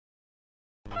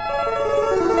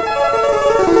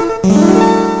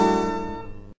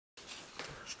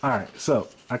Alright, so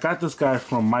I got this guy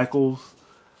from Michael's.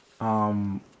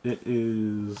 It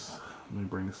is, let me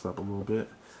bring this up a little bit.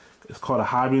 It's called a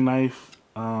hobby knife.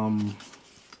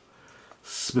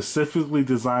 Specifically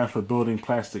designed for building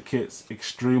plastic kits.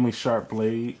 Extremely sharp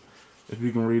blade, if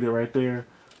you can read it right there.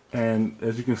 And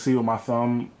as you can see with my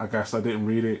thumb, I guess I didn't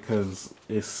read it because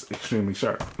it's extremely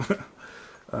sharp.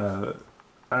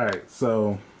 Alright,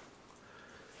 so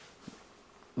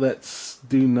let's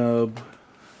denub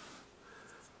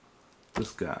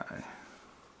this guy.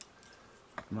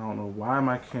 And I don't know why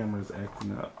my camera is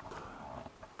acting up.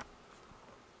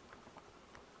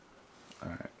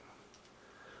 Alright.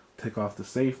 Take off the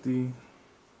safety.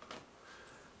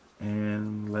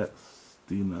 And let's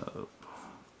denub.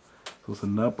 So it's a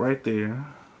nub right there.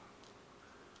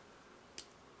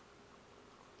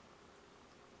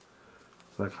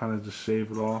 So I kind of just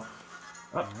shave it off.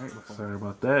 Oh, alright, sorry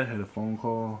about that. Had a phone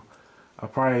call. I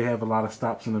probably have a lot of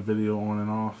stops in the video on and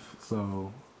off.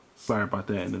 So sorry about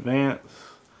that in advance.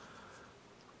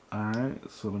 Alright,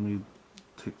 so let me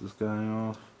take this guy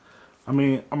off. I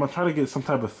mean, I'm going to try to get some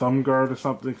type of thumb guard or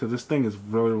something because this thing is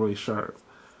really, really sharp.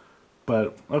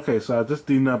 But, okay, so I just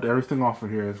denubbed everything off of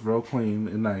here. It's real clean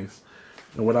and nice.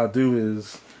 And what I'll do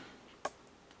is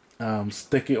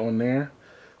stick it on there.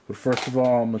 But first of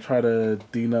all, I'm going to try to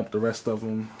denub the rest of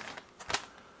them.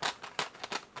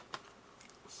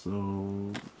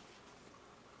 So,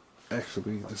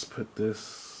 actually, just put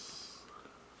this.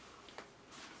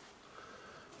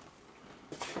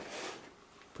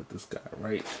 Put this guy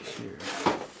right here.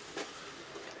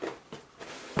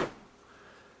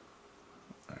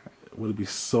 Alright, it would be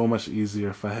so much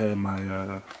easier if I had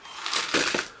my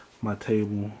my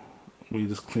table. We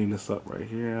just clean this up right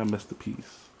here. I missed a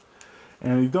piece.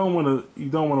 And you don't want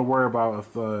to worry about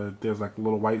if there's like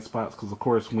little white spots, because of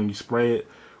course when you spray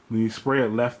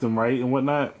it left and right and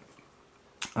whatnot,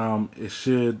 it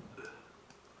should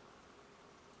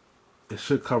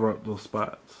cover up those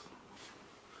spots.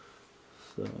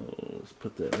 So let's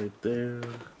put that right there.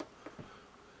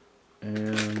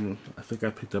 And I think I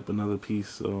picked up another piece,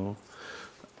 so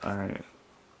alright.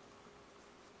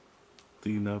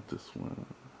 Denub this one.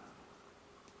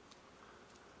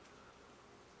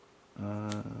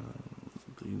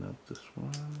 Denub this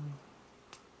one.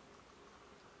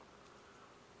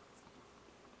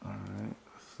 Alright,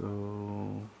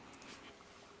 so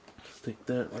stick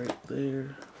that right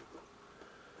there.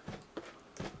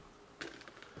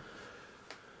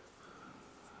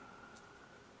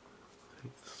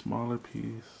 Smaller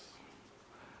piece.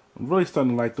 I'm really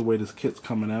starting to like the way this kit's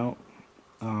coming out.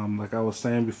 Like I was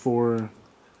saying before,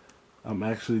 I'm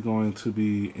actually going to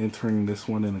be entering this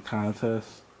one in a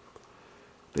contest.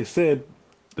 They said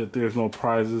that there's no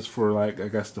prizes for, like, I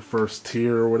guess the first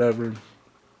tier or whatever.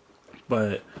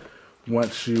 But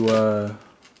once you,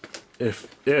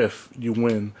 if you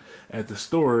win at the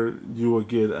store, you will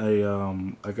get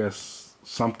a, I guess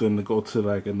something to go to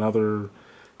like another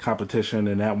competition,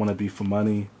 and that one to be for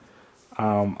money.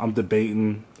 I'm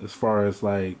debating as far as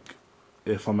like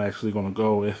if I'm actually gonna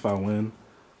go if I win.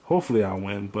 Hopefully I'll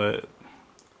win, but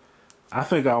I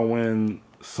think I'll win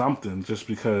something just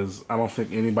because I don't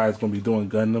think anybody's gonna be doing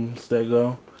Gundams that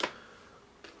go.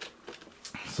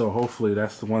 So hopefully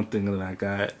that's the one thing that I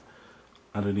got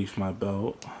underneath my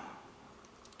belt.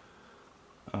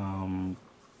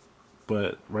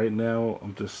 But right now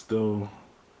I'm just still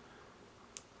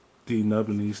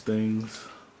denubbing these things,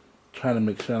 trying to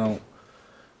make sure I don't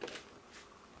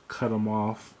cut them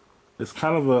off. It's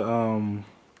kind of a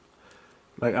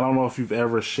like, I don't know if you've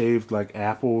ever shaved like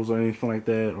apples or anything like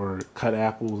that, or cut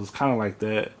apples. It's kind of like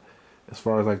that as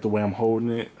far as like the way I'm holding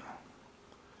it.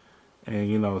 And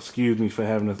you know, excuse me for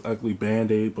having this ugly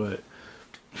band-aid, but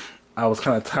I was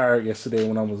kind of tired yesterday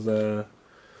when I was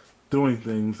doing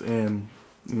things, and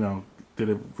you know, did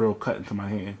a real cut into my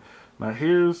hand.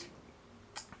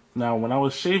 Now when I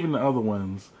was shaving the other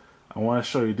ones, I want to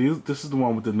show you this is the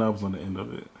one with the nubs on the end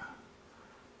of it,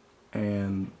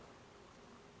 and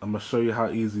I'm gonna show you how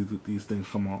easy these things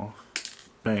come off.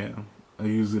 Bam, and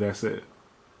usually that's it.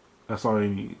 That's all you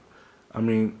need. I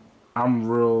mean, I'm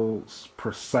real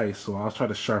precise, so I'll try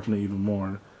to sharpen it even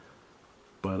more.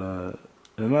 But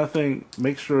another thing,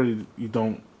 make sure you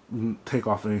don't take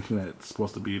off anything that's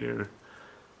supposed to be there.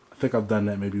 I think I've done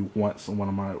that maybe once on one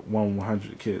of my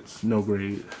 1/100 kits, no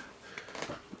grade.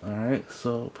 Alright,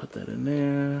 so put that in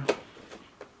there.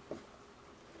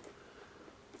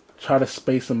 Try to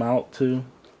space them out too,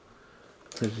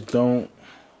 because you don't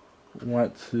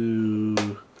want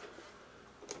to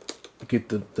get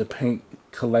the paint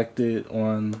collected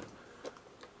on,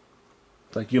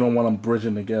 like you don't want them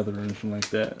bridging together or anything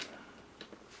like that.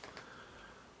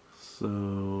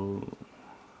 So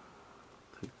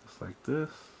like this.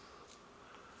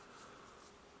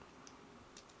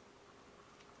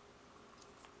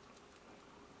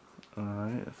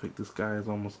 Alright, I think this guy is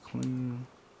almost clean.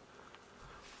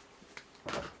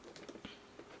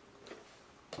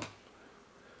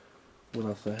 What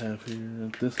else I have here?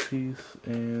 This piece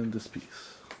and this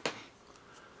piece.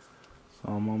 So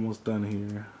I'm almost done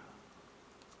here.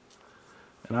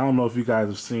 And I don't know if you guys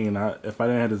have seen, if I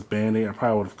didn't have this Band-Aid, I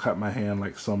probably would have cut my hand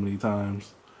like so many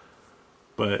times.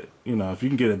 But, you know, if you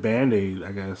can get a Band-Aid,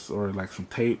 I guess, or like some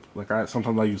tape, like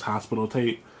sometimes I use hospital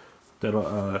tape,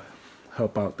 that'll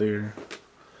help out there.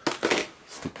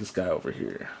 Stick this guy over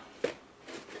here.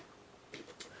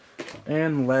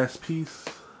 And the last piece,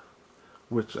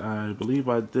 which I believe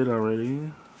I did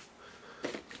already.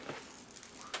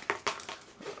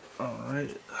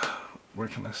 Alright, where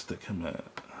can I stick him at?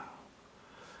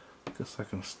 I guess I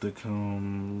can stick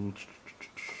him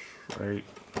right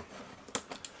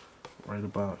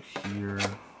about here.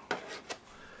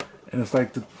 And it's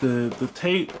like the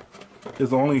tape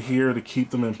is only here to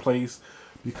keep them in place,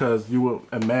 because you will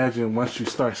imagine once you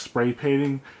start spray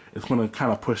painting, it's going to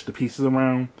kind of push the pieces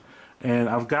around. And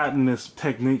I've gotten this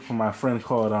technique from my friend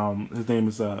called, his name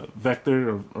is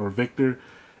Vector or Victor,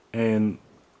 and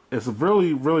it's a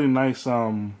really, really nice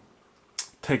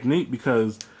technique,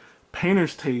 because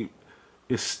painter's tape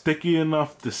is sticky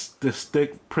enough to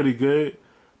stick pretty good,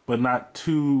 but not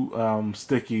too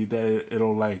sticky that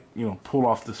it'll, like, you know, pull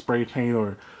off the spray paint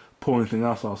or pull anything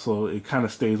else off, so it kind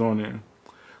of stays on there.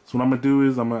 So what I'm gonna do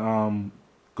is I'm gonna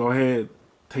go ahead,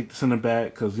 take this in the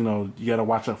back, because, you know, you gotta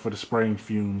watch out for the spraying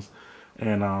fumes,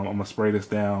 and I'm gonna spray this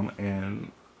down,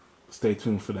 and stay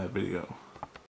tuned for that video.